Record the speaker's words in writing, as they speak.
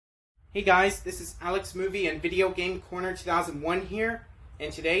Hey guys, this is Alex Movie and Video Game Corner 2001 here,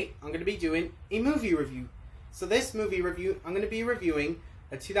 and today I'm going to be doing a movie review. So this movie review, I'm going to be reviewing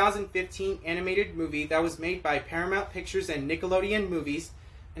a 2015 animated movie that was made by Paramount Pictures and Nickelodeon Movies,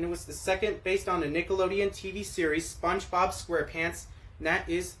 and it was the second based on the Nickelodeon TV series SpongeBob SquarePants, and that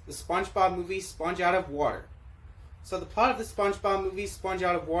is the SpongeBob movie Sponge Out of Water. So the plot of the SpongeBob movie Sponge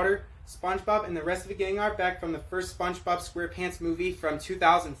Out of Water: SpongeBob and the rest of the gang are back from the first SpongeBob SquarePants movie from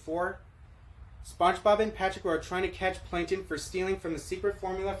 2004. SpongeBob and Patrick are trying to catch Plankton for stealing from the secret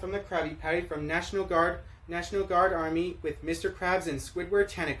formula from the Krabby Patty from National Guard Army with Mr. Krabs and Squidward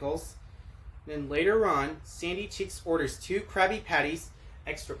tentacles. Then later on, Sandy Cheeks orders 2 Krabby Patties,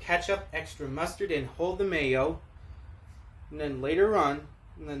 extra ketchup, extra mustard, and hold the mayo. And then later on,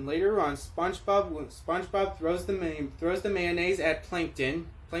 SpongeBob throws the mayonnaise at Plankton.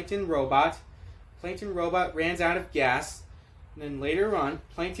 Plankton Robot runs out of gas. And then later on,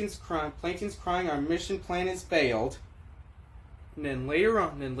 Plankton's crying, our mission plan has failed. And then later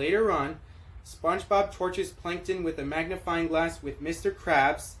on, SpongeBob tortures Plankton with a magnifying glass with Mr.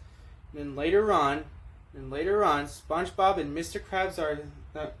 Krabs. And then later on, SpongeBob and Mr. Krabs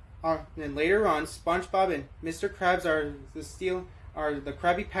the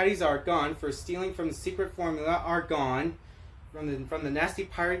Krabby Patties are gone for stealing from the secret formula are gone from the nasty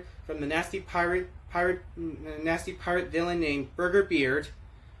pirate villain named Burger Beard.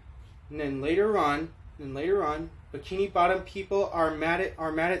 And then later on, Bikini Bottom people are mad at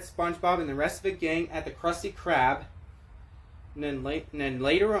SpongeBob and the rest of the gang at the Krusty Krab. And then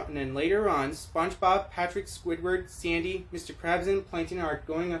later on, SpongeBob, Patrick, Squidward, Sandy, Mr. Krabs, and Plankton are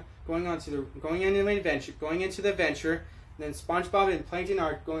going into the adventure. And then SpongeBob and Plankton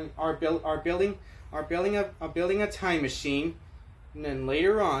are building a time machine. And then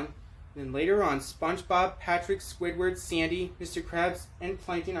later on, SpongeBob, Patrick, Squidward, Sandy, Mr. Krabs, and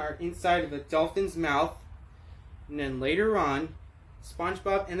Plankton are inside of a dolphin's mouth. And then later on,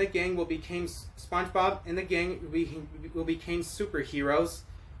 SpongeBob and the gang will become superheroes.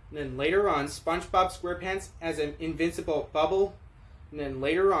 And then later on, SpongeBob SquarePants as an invincible bubble. And then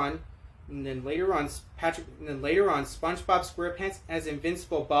later on, SpongeBob SquarePants as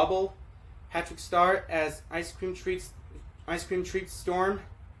invincible bubble. Patrick Star as ice cream treats storm.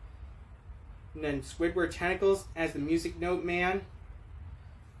 And then Squidward Tentacles as the Music Note Man.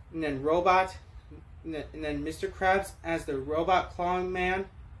 And then Mr. Krabs as the Robot Clawing Man.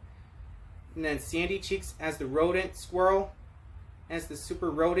 And then Sandy Cheeks as the Rodent Squirrel, as the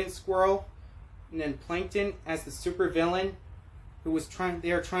Super Rodent Squirrel. And then Plankton as the Super Villain, who was trying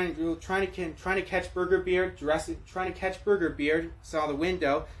to catch Burger Beard. Trying to catch Burger Beard. Saw the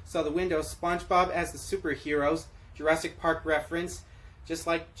window. SpongeBob as the superheroes. Jurassic Park reference. Just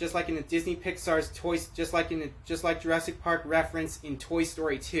like in the Disney Pixar's Toys, just like Jurassic Park reference in Toy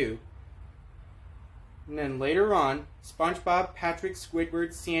Story 2. And then later on, SpongeBob, Patrick,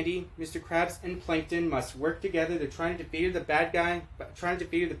 Squidward, Sandy, Mr. Krabs, and Plankton must work together to try to defeat the bad guy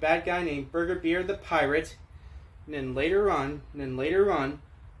named Burger Beard the Pirate. And then later on,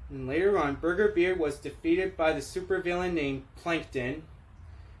 Burger Beard was defeated by the supervillain named Plankton.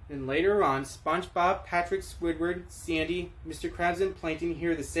 And later on, SpongeBob, Patrick, Squidward, Sandy, Mr. Krabs, and Plankton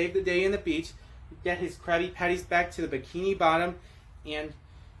here to save the day in the beach, get his Krabby Patties back to the Bikini Bottom, and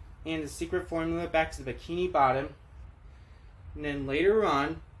the secret formula back to the Bikini Bottom. And then later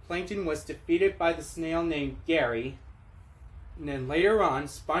on, Plankton was defeated by the snail named Gary. And then later on,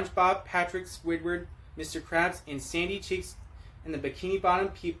 SpongeBob, Patrick, Squidward, Mr. Krabs, and Sandy Cheeks and the Bikini Bottom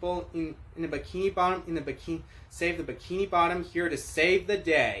people save the Bikini Bottom here to save the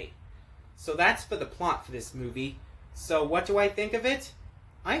day. So that's for the plot for this movie. So what do I think of it?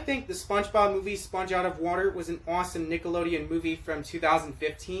 I think the SpongeBob movie Sponge Out of Water was an awesome Nickelodeon movie from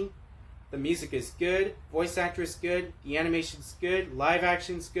 2015. The music is good, voice actress good, the animation's good, live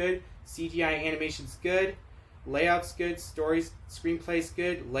action's good, CGI animation's good, layout's good, screenplay's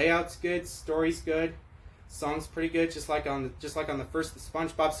good, layout's good, story's good. Song's pretty good, just like on the first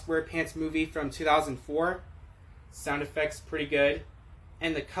SpongeBob SquarePants movie from 2004. Sound effects pretty good,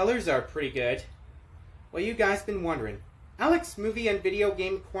 and the colors are pretty good. Well, you guys been wondering, Alex Movie and Video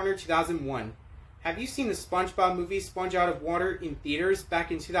Game Corner 2001. Have you seen the SpongeBob movie Sponge Out of Water in theaters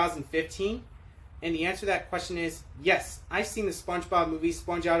back in 2015? And the answer to that question is yes. I've seen the SpongeBob movie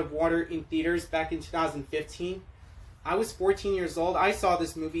Sponge Out of Water in theaters back in 2015. I was 14 years old. I saw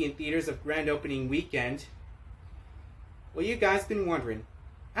this movie in theaters of grand opening weekend. Well, you guys been wondering,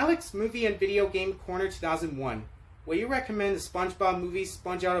 Alex Movie and Video Game Corner 2001, will you recommend the SpongeBob movie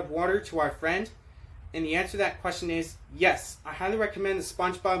Sponge Out of Water to our friend? And the answer to that question is yes. I highly recommend the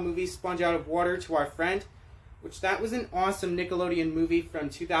SpongeBob movie Sponge Out of Water to our friend. which that was an awesome Nickelodeon movie from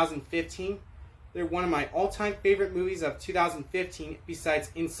 2015. They're one of my all-time favorite movies of 2015,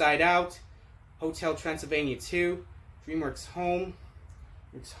 besides Inside Out, Hotel Transylvania 2, DreamWorks Home,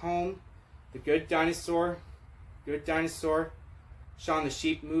 The Good Dinosaur, Shaun the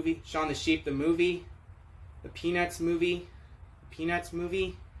Sheep the movie, The Peanuts movie,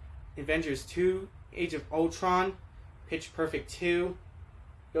 Avengers 2, Age of Ultron, Pitch Perfect 2,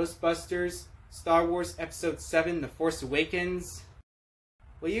 Ghostbusters, Star Wars Episode 7, The Force Awakens.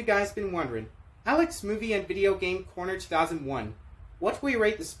 Well, you guys been wondering, Alex Movie and Video Game Corner 2001. What do we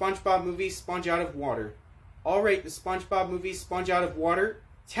rate the SpongeBob movie Sponge Out of Water? I'll rate the SpongeBob movie Sponge Out of Water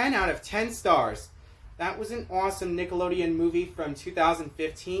 10 out of 10 stars. That was an awesome Nickelodeon movie from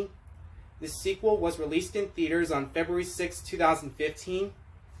 2015. The sequel was released in theaters on February 6, 2015.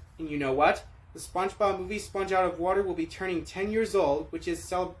 And you know what? The SpongeBob movie Sponge Out of Water will be turning 10 years old, which is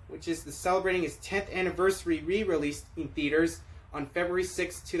celebrating its 10th anniversary re-release in theaters on February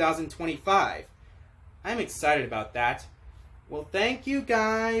 6, 2025. I'm excited about that. Well, thank you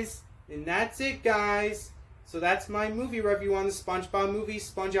guys. And that's it, guys. So that's my movie review on the SpongeBob movie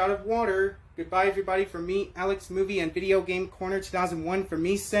Sponge Out of Water. Goodbye, everybody, from me, Alex Movie and Video Game Corner 2001, for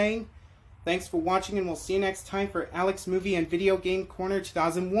me saying thanks for watching, and we'll see you next time for Alex Movie and Video Game Corner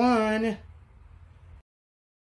 2001.